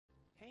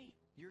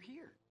You're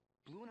here.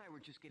 Blue and I were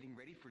just getting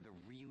ready for the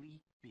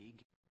really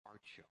big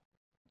art show.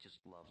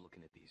 Just love looking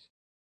at these.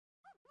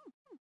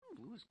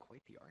 Blue is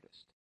quite the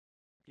artist.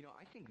 You know,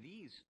 I think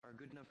these are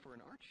good enough for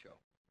an art show.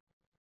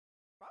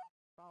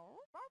 Oh,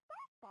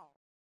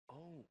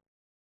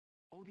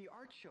 the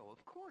art show,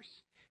 of course.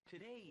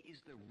 Today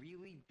is the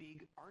really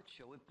big art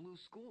show at Blue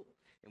School,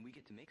 and we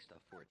get to make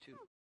stuff for it, too.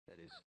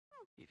 That is,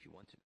 if you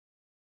want to.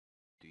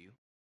 Do you?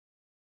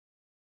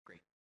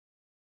 Great.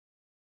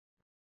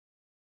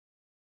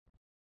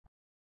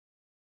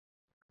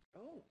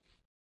 Oh,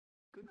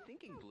 good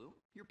thinking, Blue.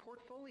 Your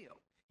portfolio.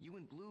 You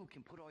and Blue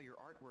can put all your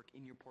artwork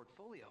in your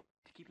portfolio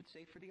to keep it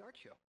safe for the art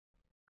show.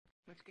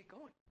 Let's get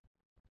going.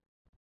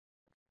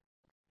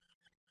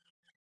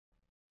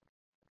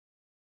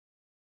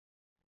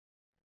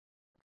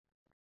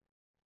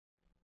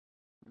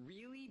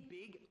 Really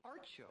big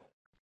art show.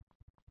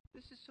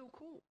 This is so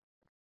cool.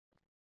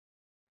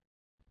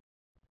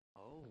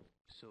 Oh,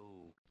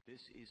 so this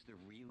is the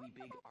really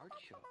big art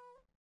show.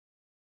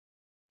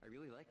 I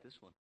really like this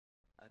one.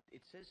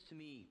 It says to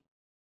me,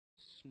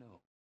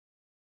 snow.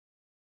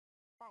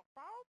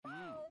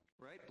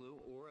 Right, Blue,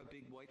 or a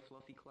big white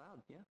fluffy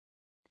cloud, yeah.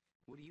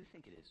 What do you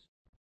think it is?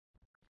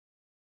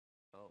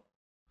 Oh,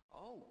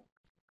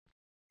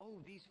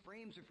 these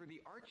frames are for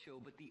the art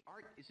show, but the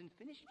art isn't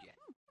finished yet.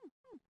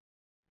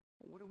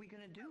 What are we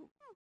going to do?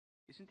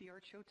 Isn't the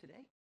art show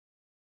today?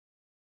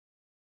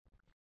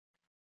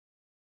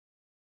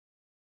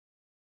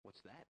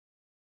 What's that?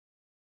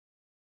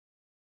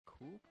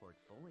 Cool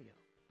portfolio.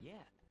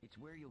 Yeah, it's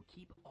where you'll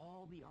keep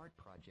all the art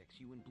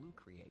projects you and Blue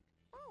create.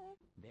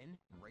 Then,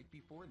 right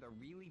before the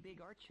really big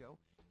art show,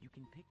 you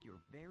can pick your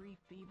very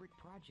favorite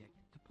project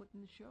to put in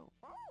the show.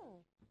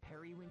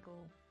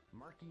 Periwinkle,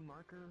 Marky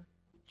Marker,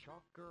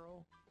 Chalk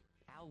Girl,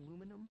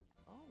 Aluminum.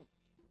 Oh,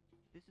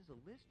 this is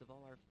a list of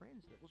all our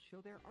friends that will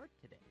show their art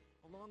today,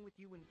 along with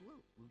you and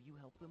Blue. Will you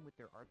help them with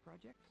their art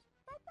projects?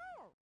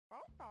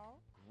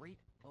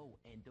 Great. Oh,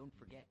 and don't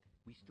forget,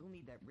 we still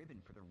need that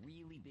ribbon for the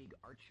really big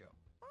art show.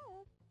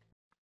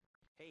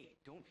 Hey,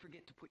 don't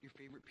forget to put your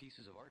favorite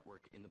pieces of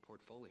artwork in the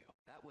portfolio.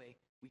 That way,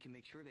 we can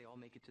make sure they all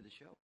make it to the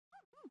show.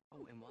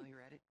 Oh, and while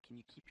you're at it, can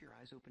you keep your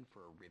eyes open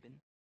for a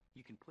ribbon?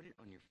 You can put it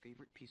on your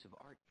favorite piece of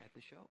art at the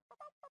show.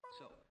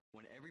 So,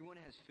 when everyone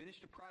has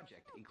finished a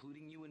project,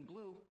 including you and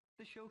Blue,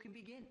 the show can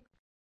begin.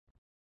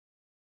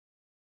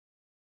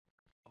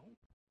 Oh.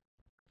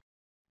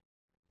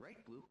 Right,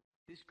 Blue.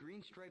 This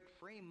green striped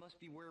frame must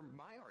be where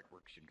my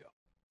artwork should go.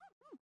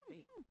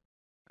 Hey,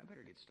 I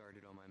better get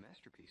started on my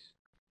masterpiece.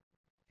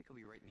 I think I'll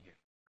be right in here.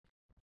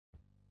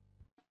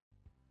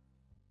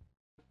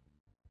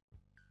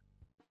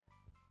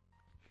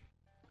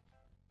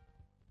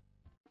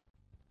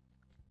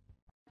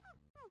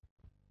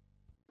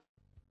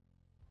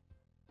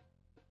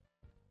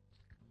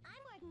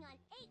 I'm working on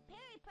 8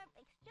 very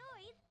perfect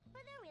stories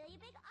for the really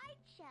big art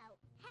show.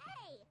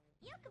 Hey,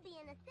 you could be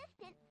an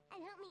assistant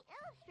and help me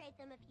illustrate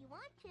them if you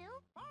want to.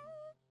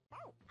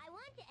 I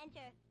want to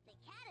enter the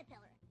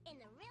caterpillar in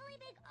the really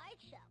big art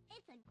show.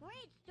 It's a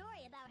great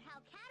story about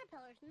how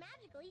caterpillars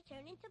magically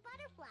turn into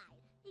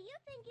butterflies. Do you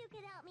think you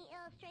could help me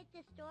illustrate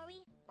this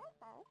story?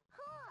 Cool,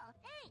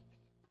 thanks.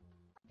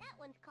 That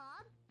one's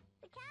called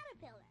The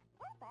Caterpillar.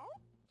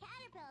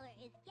 Caterpillar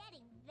is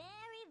getting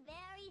very,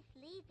 very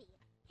sleepy.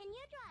 Can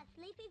you draw a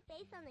sleepy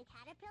face on the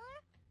caterpillar?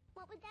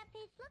 What would that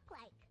face look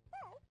like?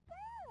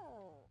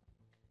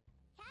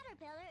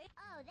 Caterpillar,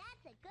 oh,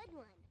 that's a good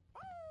one.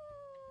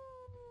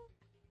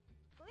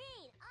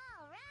 Green,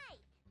 all right.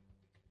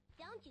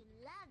 Don't you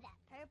love that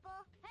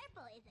purple?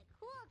 Purple is a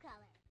cool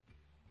color.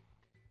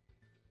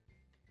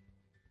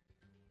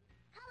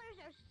 Colors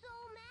are so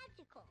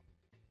magical.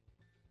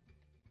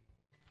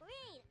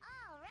 Green,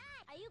 all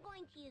right. Are you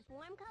going to use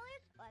warm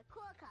colors or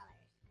cool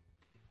colors?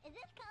 Is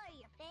this color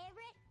your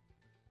favorite?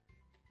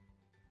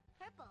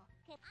 Purple.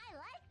 I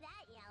like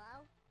that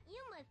yellow.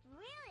 You must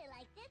really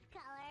like this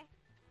color.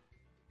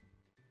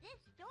 This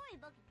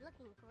storybook is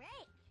looking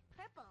great.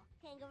 Purple.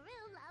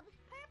 Kangaroo loves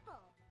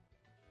purple.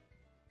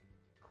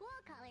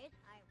 Cool colors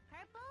are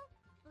purple,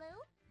 blue,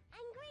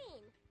 and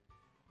green.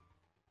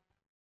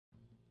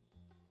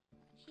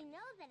 She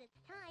knows that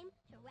it's time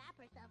to wrap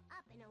herself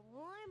up in a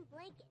warm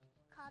blanket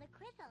called a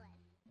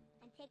chrysalis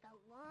and take a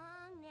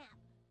long nap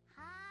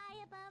high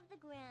above the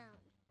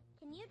ground.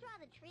 Can you draw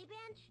the tree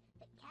branch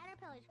that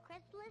Caterpillar's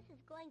chrysalis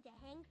is going to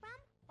hang from?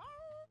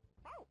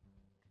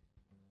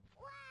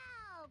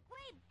 Wow,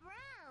 great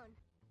brown!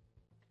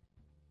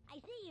 I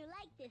see you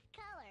like this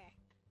color.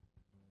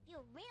 You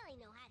really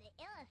know how to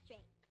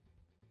illustrate.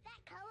 That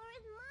color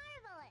is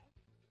marvelous.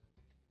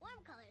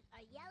 Warm colors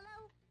are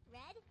yellow,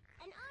 red,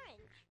 and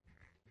orange.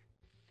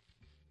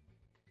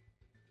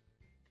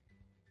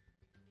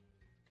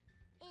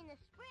 In the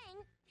spring,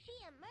 she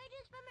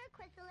emerges from her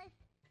chrysalis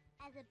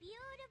as a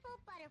beautiful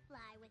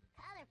butterfly with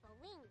colorful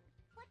wings.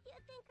 What do you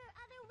think her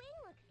other wing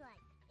looks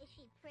like? Is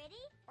she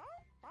pretty?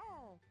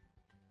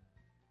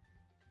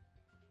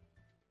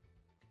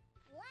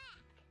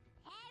 Black.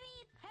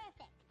 Very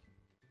perfect.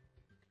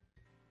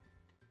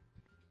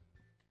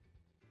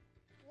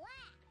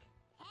 Black.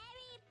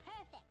 Very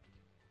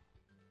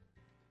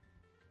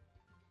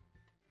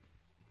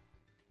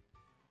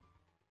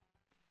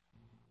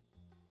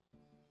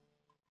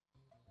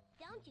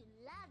Don't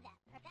you love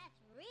that? That's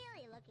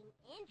really looking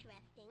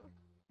interesting.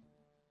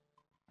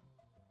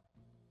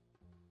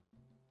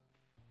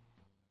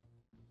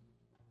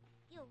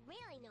 You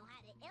really know how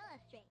to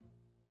illustrate.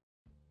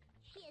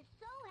 She is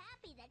so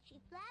happy that she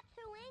flaps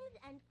her wings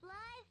and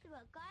flies through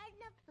a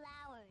garden of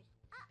flowers.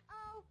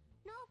 Uh-oh,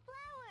 no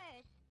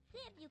flowers. See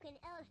if you can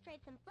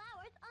illustrate some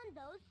flowers on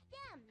those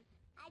stems.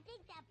 I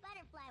think that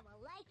butterfly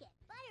will like it.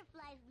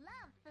 Butterflies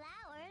love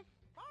flowers.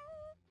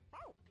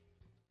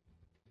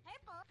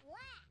 Purple,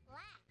 black,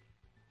 black.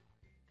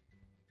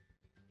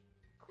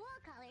 Cool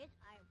colors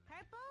are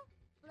purple,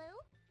 blue,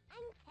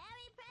 and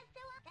Harry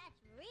Presto. That's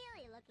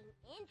really looking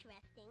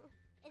interesting.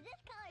 Is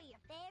this color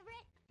your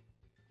favorite?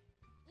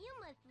 You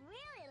must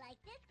really like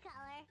this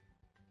color.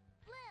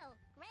 Blue,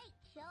 great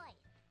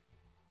choice.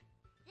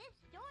 This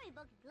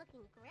storybook is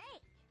looking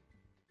great.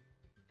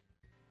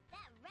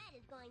 That red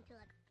is going to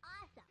look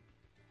awesome.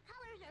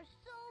 Colors are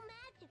so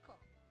magical.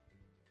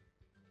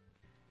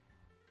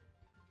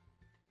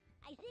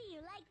 I see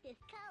you like this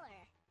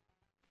color.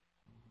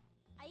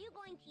 Are you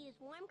going to use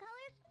warm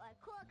colors or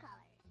cool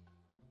colors?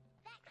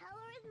 That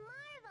color is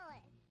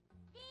marvelous.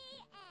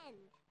 The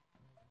end.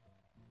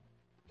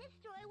 This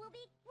story will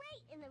be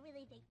great in the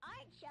Really Big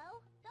Art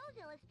Show.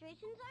 Those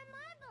illustrations are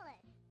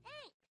marvelous.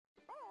 Thanks.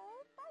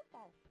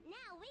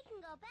 Now we can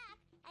go back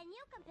and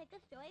you can pick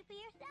a story for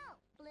yourself.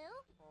 Blue?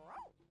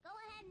 Go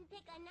ahead and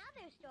pick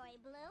another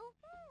story, Blue.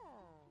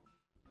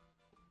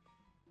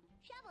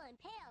 Shovel and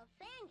Pail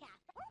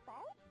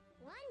Sandcastle.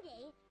 One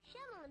day,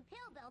 Shovel and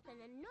Pail built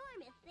an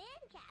enormous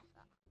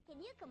sandcastle.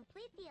 Can you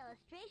complete the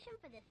illustration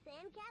for the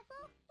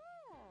sandcastle?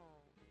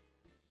 Ooh,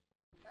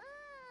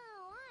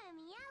 I'm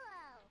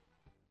yellow.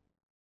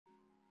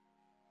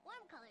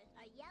 Warm colors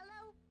are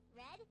yellow,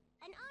 red,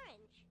 and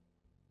orange.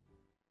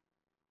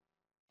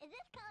 Is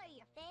this color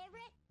your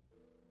favorite?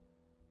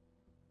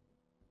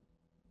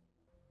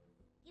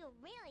 You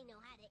really know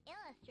how to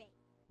illustrate.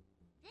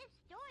 This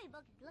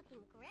storybook is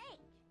looking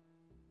great.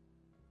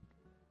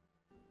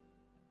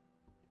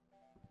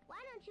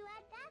 Why don't you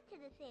add that to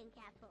the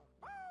sandcastle?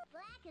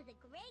 Black is a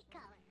great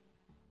color.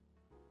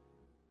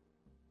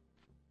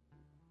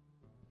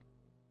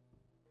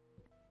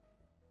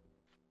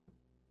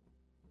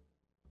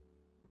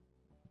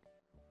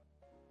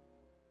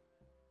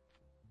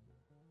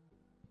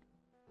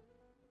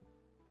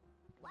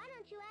 Why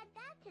don't you add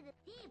that to the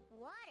deep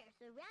water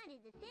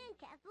surrounding the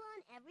sandcastle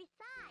on every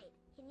side?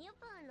 Can you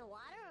fill in the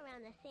water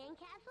around the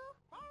sandcastle?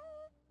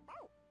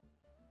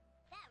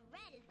 That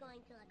red is going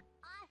to look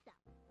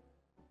awesome.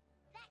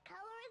 That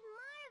color is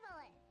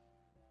marvelous.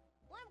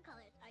 Warm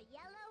colors are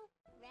yellow,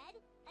 red,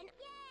 and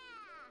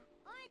yeah!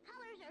 Orange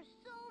colors are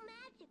so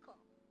magical.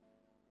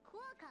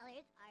 Cool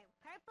colors are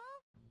purple,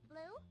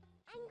 blue,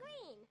 and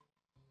green.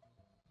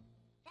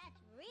 That's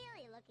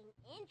really looking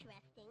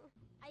interesting.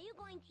 Are you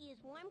going to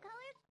use warm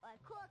colors or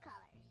cool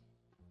colors?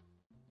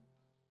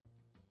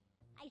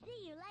 I see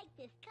you like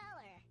this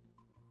color.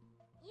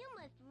 You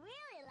must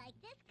really like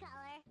this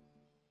color.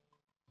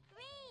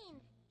 Green!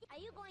 Are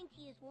you going to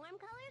use warm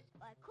colors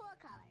or cool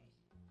colors?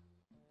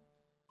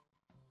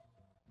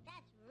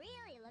 That's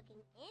really looking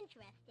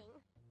interesting.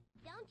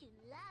 Don't you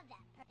love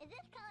that? Is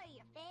this color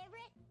your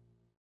favorite?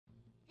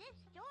 This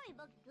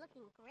storybook is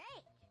looking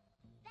great.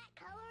 That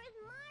color is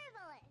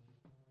marvelous.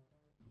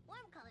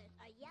 Warm colors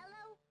are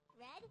yellow,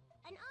 red,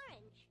 and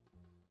orange.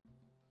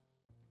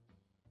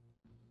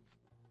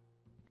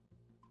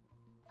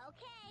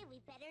 Okay, we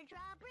better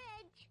draw a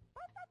bridge.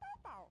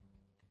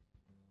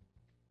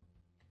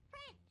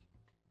 Print.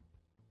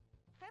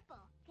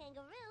 Purple.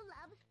 Kangaroo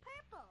loves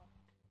purple.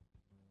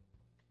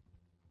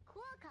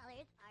 Cool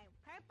colors are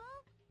purple,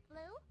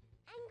 blue,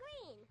 and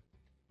green.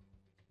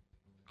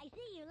 I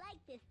see you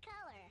like this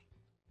color.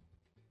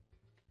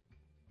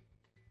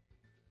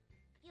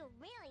 You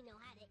really know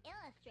how to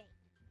illustrate.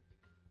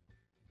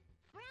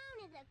 Brown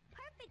is a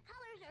perfect.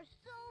 Colors are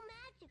so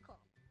magical.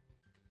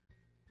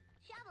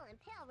 Shovel and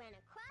Pail ran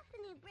across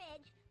the new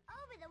bridge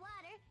over the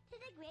water to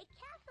the great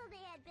castle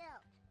they had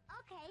built.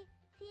 Okay,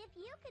 see if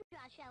you can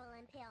draw Shovel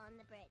and Pail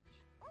on the bridge.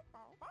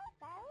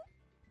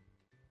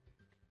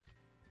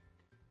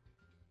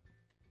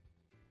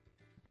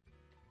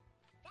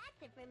 That's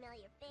a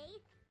familiar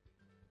face.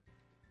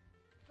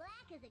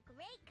 Black is a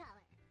great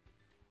color.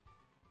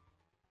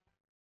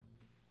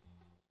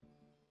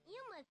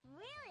 You must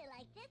really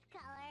like this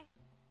color.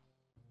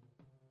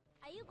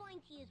 Are you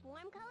going to use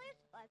warm colors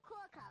or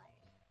cool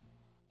colors?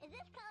 Is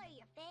this color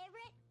your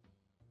favorite?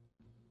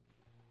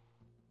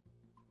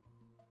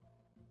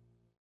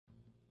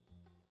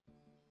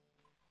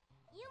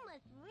 You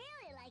must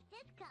really like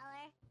this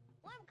color.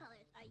 Warm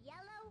colors are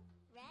yellow,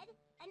 red,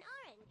 and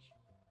orange.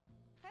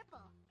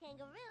 Purple.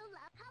 Kangaroo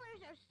love.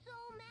 Colors are so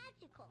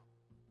magical.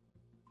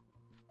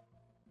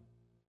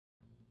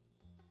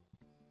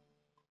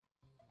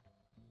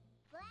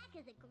 Black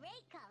is a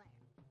great color.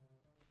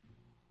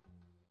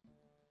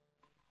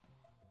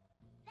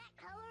 That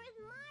color is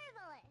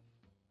marvelous.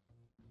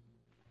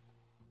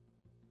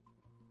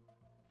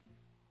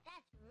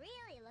 That's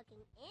really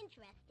looking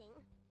interesting.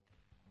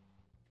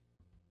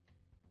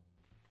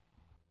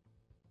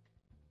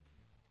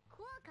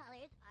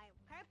 colors are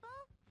purple,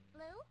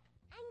 blue,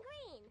 and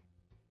green.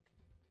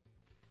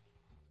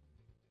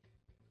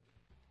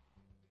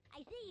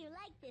 I see you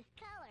like this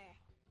color.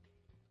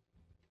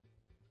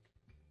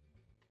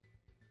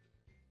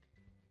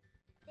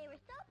 They were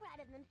so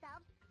proud of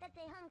themselves that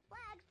they hung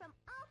flags from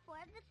all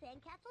 4 of the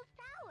sandcastle's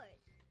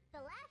towers.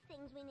 The last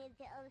things we need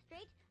to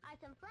illustrate are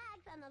some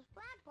flags on those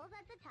flagpoles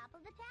at the top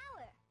of the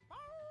tower.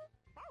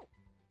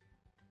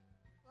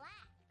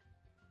 Black.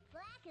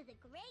 Black is a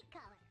great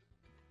color.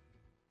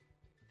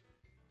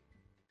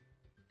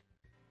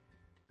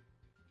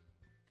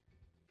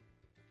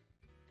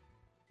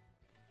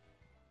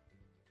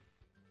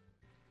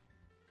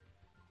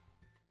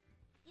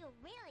 You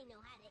really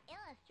know how to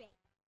illustrate.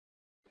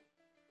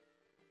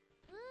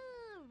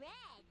 Ooh,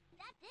 red.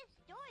 This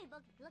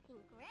storybook is looking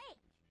great.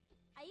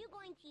 Are you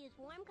going to use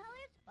warm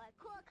colors or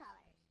cool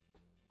colors?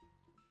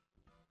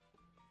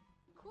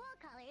 Cool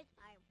colors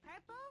are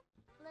purple,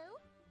 blue,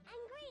 and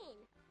green.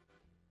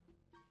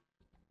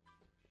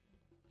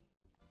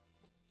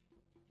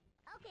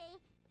 Okay,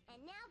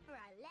 and now for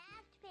our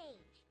last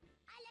page.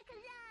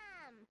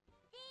 Alakazam!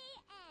 The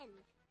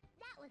end.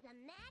 That was a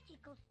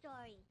magical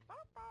story.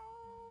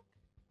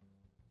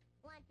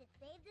 Want to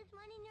save this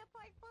one in your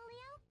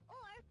portfolio?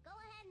 Or go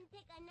ahead and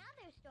pick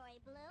another story,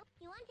 Blue.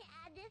 You want to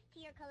add this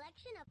to your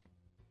collection of...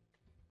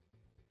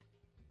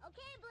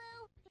 Okay,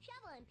 Blue.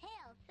 Shovel and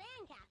Pail's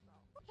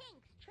Sandcastle.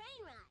 Pink's Train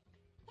Ride.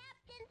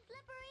 Captain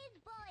Slippery's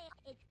Voyage.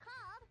 It's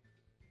called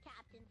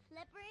Captain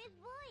Slippery's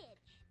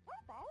Voyage.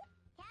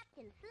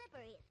 Captain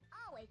Slippery is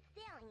always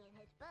sailing in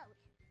his boat.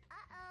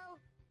 Uh-oh.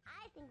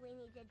 I think we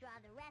need to draw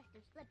the rest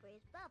of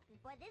Slippery's boat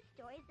before this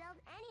story sells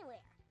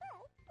anywhere.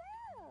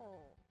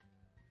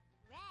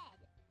 Red.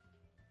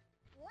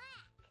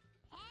 Black.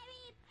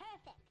 Harry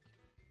Perfect.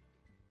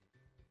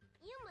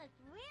 You must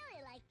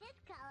really like this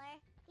color.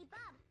 He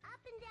bobs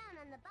up and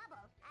down on the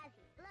bubbles as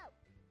he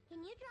floats. Can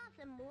you draw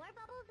some more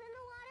bubbles in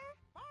the water?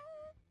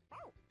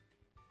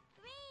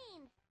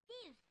 Green.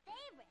 Steve's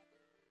favorite.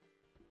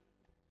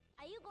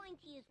 Are you going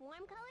to use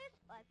warm colors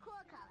or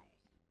cool colors?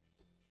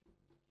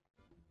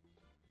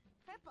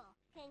 Purple.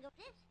 Kangaroo.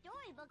 This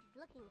storybook is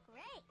looking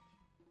great.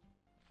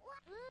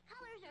 What?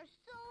 Colors are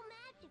so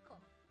magical.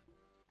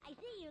 I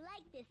see you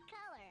like this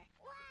color.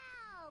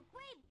 Wow,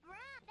 great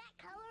brown. That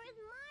color is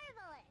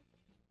marvelous.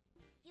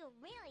 You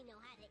really know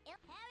how to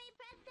Harry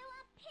Presto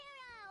up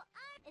hero.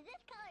 Is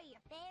this color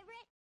your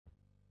favorite?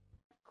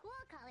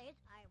 Cool colors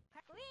are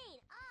green.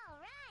 All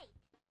right.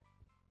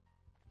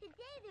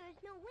 Today there is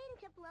no wind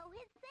to blow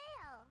his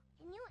sail.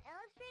 Can you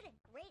illustrate a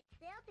great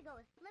sail to go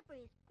with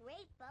Slippery's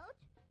great boat?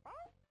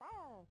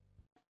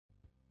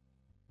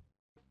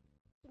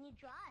 Can you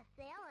draw a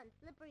sail on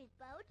Slippery's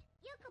boat?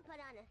 You can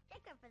put on a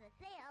sticker for the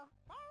sail.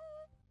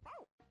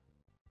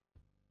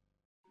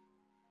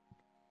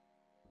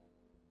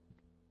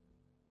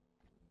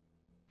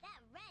 That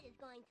red is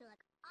going to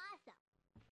look awesome.